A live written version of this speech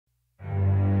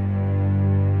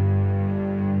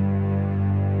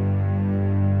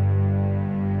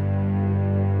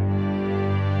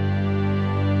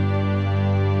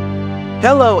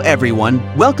Hello everyone,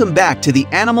 welcome back to the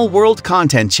Animal World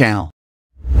Content Channel.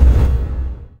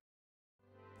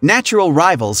 Natural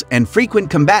rivals and frequent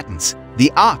combatants,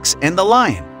 the ox and the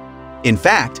lion. In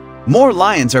fact, more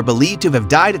lions are believed to have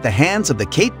died at the hands of the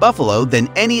Cape buffalo than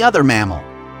any other mammal.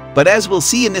 But as we'll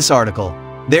see in this article,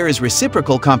 there is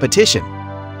reciprocal competition.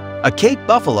 A Cape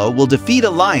buffalo will defeat a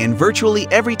lion virtually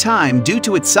every time due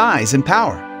to its size and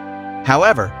power.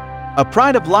 However, a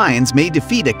pride of lions may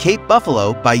defeat a Cape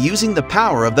buffalo by using the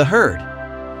power of the herd.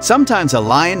 Sometimes a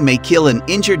lion may kill an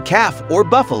injured calf or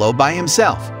buffalo by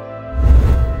himself.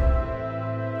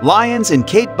 Lions and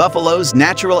Cape buffalo's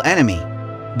natural enemy.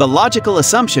 The logical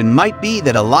assumption might be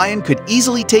that a lion could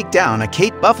easily take down a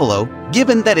Cape buffalo,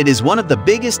 given that it is one of the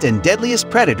biggest and deadliest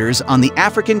predators on the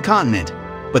African continent.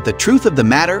 But the truth of the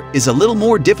matter is a little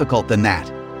more difficult than that.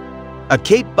 A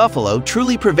Cape buffalo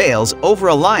truly prevails over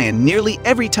a lion nearly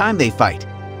every time they fight.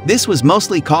 This was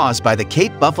mostly caused by the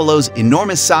Cape buffalo's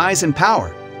enormous size and power,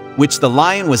 which the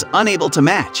lion was unable to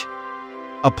match.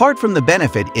 Apart from the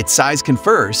benefit its size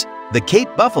confers, the Cape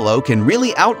buffalo can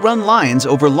really outrun lions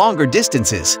over longer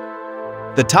distances.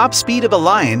 The top speed of a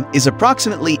lion is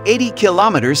approximately 80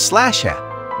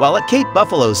 km/h, while a Cape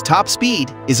buffalo's top speed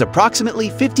is approximately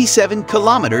 57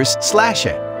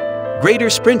 km/h. Greater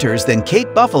sprinters than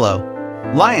Cape buffalo,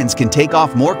 lions can take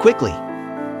off more quickly.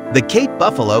 The Cape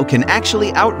buffalo can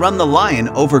actually outrun the lion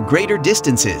over greater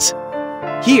distances.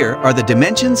 Here are the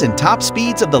dimensions and top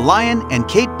speeds of the lion and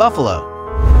Cape buffalo.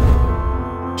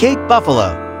 Cape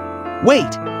buffalo.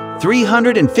 Weight: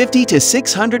 350 to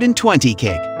 620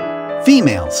 kg.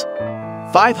 Females: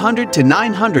 500 to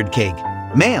 900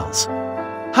 kg. Males.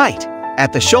 Height: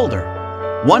 at the shoulder,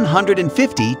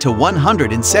 150 to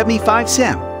 175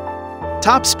 cm.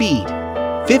 Top speed: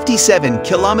 57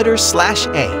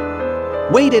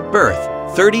 km/h. Weight at birth: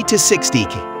 30 to 60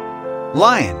 kg.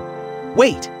 Lion.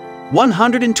 Weight: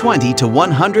 120 to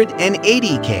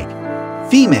 180 kg.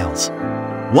 Females: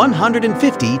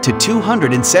 150 to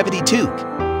 272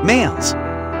 kg. Males.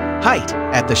 Height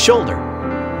at the shoulder: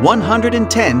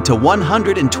 110 to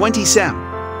 120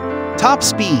 cm. Top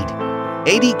speed: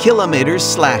 80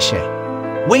 km/h.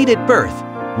 Weight at birth: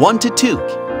 1 to 2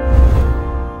 kg.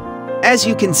 As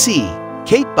you can see,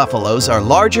 Cape buffaloes are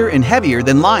larger and heavier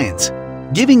than lions,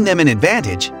 giving them an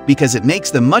advantage because it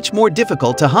makes them much more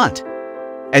difficult to hunt.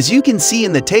 As you can see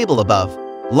in the table above,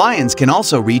 lions can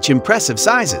also reach impressive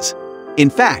sizes. In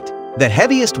fact, the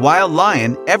heaviest wild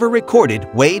lion ever recorded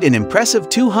weighed an impressive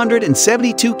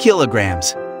 272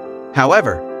 kilograms.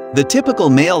 However, the typical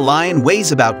male lion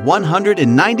weighs about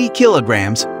 190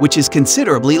 kilograms, which is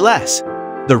considerably less.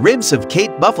 The ribs of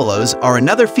Cape buffaloes are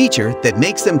another feature that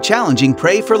makes them challenging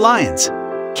prey for lions.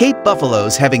 Cape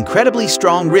buffaloes have incredibly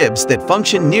strong ribs that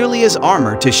function nearly as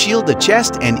armor to shield the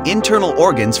chest and internal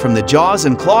organs from the jaws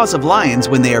and claws of lions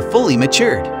when they are fully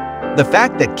matured. The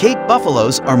fact that Cape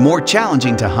buffaloes are more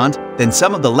challenging to hunt than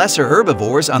some of the lesser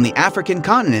herbivores on the African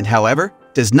continent, however,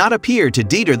 does not appear to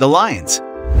deter the lions.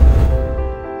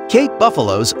 Cape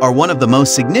buffaloes are one of the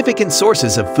most significant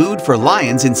sources of food for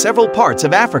lions in several parts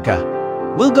of Africa.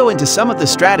 We'll go into some of the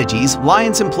strategies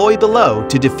lions employ below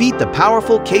to defeat the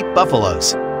powerful Cape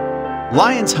buffaloes.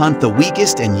 Lions hunt the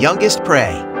weakest and youngest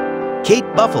prey. Cape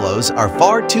buffaloes are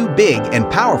far too big and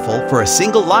powerful for a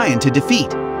single lion to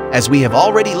defeat, as we have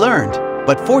already learned,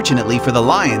 but fortunately for the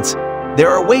lions, there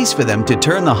are ways for them to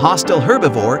turn the hostile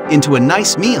herbivore into a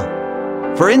nice meal.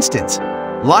 For instance,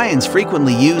 lions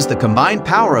frequently use the combined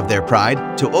power of their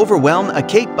pride to overwhelm a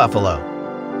Cape buffalo.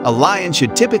 A lion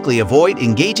should typically avoid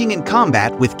engaging in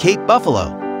combat with Cape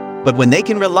buffalo, but when they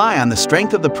can rely on the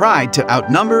strength of the pride to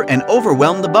outnumber and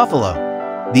overwhelm the buffalo,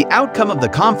 the outcome of the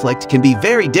conflict can be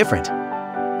very different.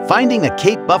 Finding a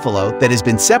Cape buffalo that has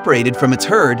been separated from its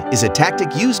herd is a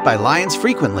tactic used by lions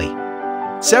frequently.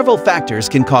 Several factors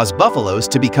can cause buffaloes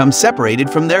to become separated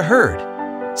from their herd.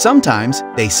 Sometimes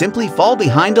they simply fall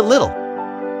behind a little.